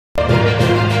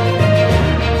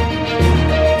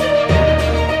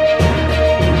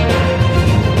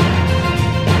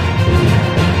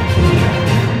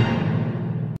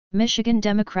Michigan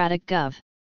Democratic Gov.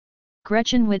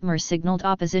 Gretchen Whitmer signaled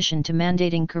opposition to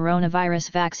mandating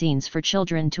coronavirus vaccines for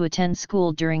children to attend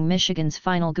school during Michigan's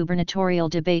final gubernatorial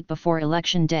debate before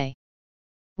Election Day.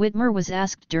 Whitmer was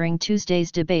asked during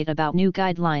Tuesday's debate about new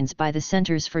guidelines by the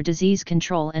Centers for Disease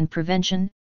Control and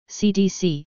Prevention,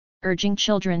 CDC, urging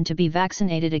children to be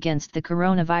vaccinated against the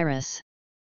coronavirus.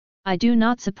 "I do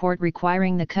not support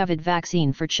requiring the COVID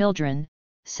vaccine for children,"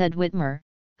 said Whitmer,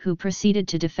 who proceeded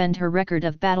to defend her record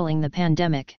of battling the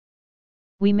pandemic.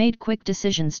 "We made quick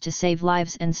decisions to save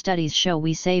lives and studies show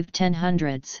we saved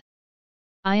hundreds.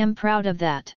 I am proud of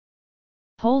that."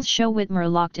 Polls show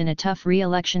Whitmer locked in a tough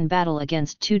re-election battle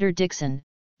against Tudor Dixon,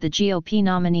 the GOP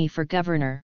nominee for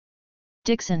governor.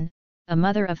 Dixon, a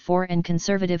mother of four and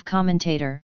conservative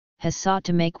commentator, has sought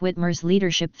to make Whitmer's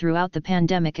leadership throughout the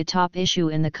pandemic a top issue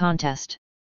in the contest.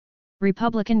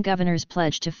 Republican governors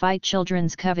pledged to fight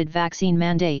children's COVID vaccine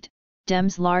mandate,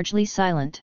 Dems largely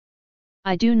silent.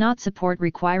 "I do not support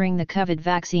requiring the COVID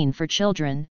vaccine for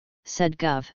children," said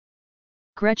Gov.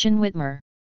 Gretchen Whitmer.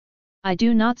 "I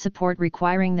do not support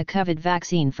requiring the COVID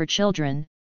vaccine for children,"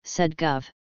 said Gov.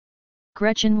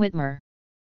 Gretchen Whitmer.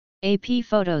 AP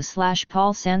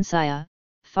photo/Paul Sansaya,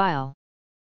 file.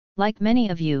 "Like many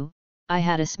of you, I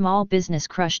had a small business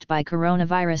crushed by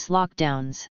coronavirus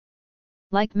lockdowns.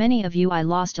 Like many of you, I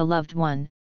lost a loved one,"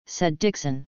 said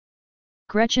Dixon.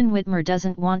 Gretchen Whitmer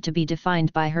doesn't want to be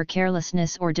defined by her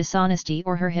carelessness or dishonesty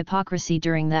or her hypocrisy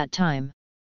during that time.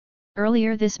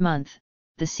 Earlier this month,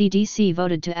 the CDC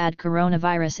voted to add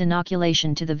coronavirus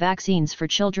inoculation to the Vaccines for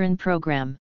Children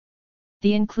program.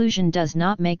 The inclusion does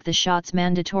not make the shots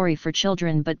mandatory for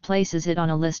children but places it on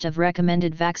a list of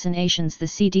recommended vaccinations the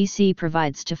CDC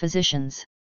provides to physicians.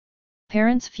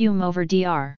 Parents fume over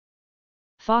Dr.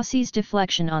 Fauci's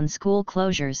deflection on school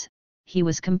closures. He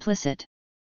was complicit.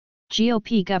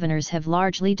 GOP governors have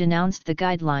largely denounced the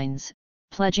guidelines,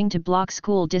 pledging to block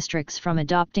school districts from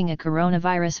adopting a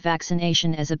coronavirus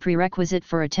vaccination as a prerequisite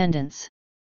for attendance.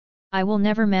 "I will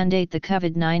never mandate the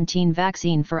COVID-19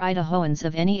 vaccine for Idahoans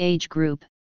of any age group,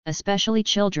 especially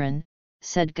children,"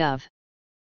 said Gov.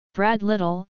 Brad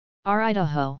Little, R.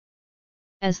 Idaho.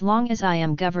 "As long as I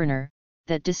am governor,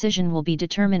 that decision will be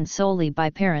determined solely by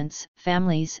parents,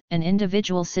 families, and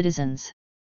individual citizens."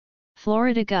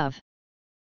 Florida Gov.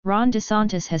 Ron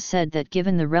DeSantis has said that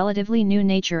given the relatively new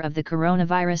nature of the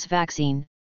coronavirus vaccine,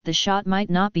 the shot might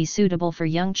not be suitable for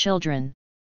young children.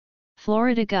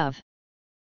 Florida Gov.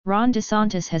 Ron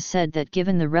DeSantis has said that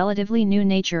given the relatively new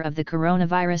nature of the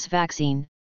coronavirus vaccine,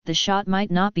 the shot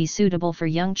might not be suitable for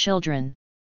young children.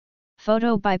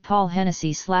 Photo by Paul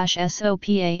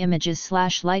Hennessy/SOPA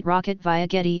Images/Light Rocket via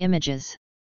Getty Images.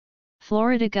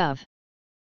 Florida Gov.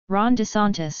 Ron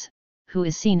DeSantis, who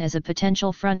is seen as a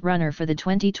potential front-runner for the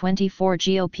 2024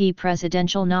 GOP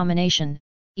presidential nomination,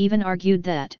 even argued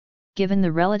that, given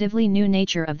the relatively new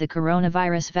nature of the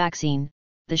coronavirus vaccine,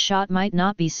 the shot might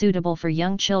not be suitable for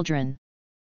young children.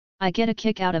 "I get a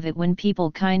kick out of it when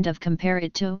people kind of compare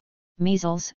it to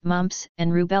measles, mumps,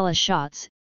 and rubella shots,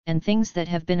 and things that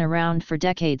have been around for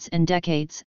decades and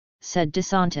decades," said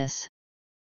DeSantis.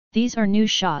 "These are new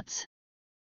shots."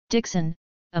 Dixon,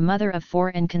 a mother of four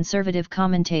and conservative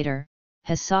commentator,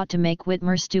 has sought to make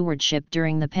Whitmer stewardship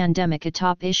during the pandemic a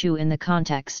top issue in the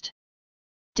context.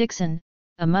 Dixon,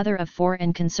 a mother of four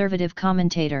and conservative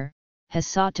commentator, has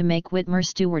sought to make Whitmer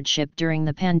stewardship during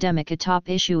the pandemic a top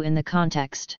issue in the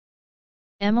context.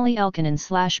 Emily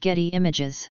Elkinen/Getty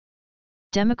Images.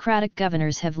 Democratic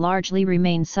governors have largely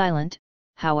remained silent,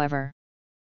 however.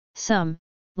 Some,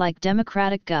 like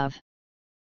Democratic Gov.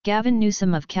 Gavin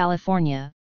Newsom of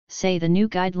California, say the new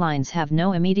guidelines have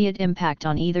no immediate impact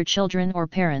on either children or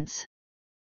parents.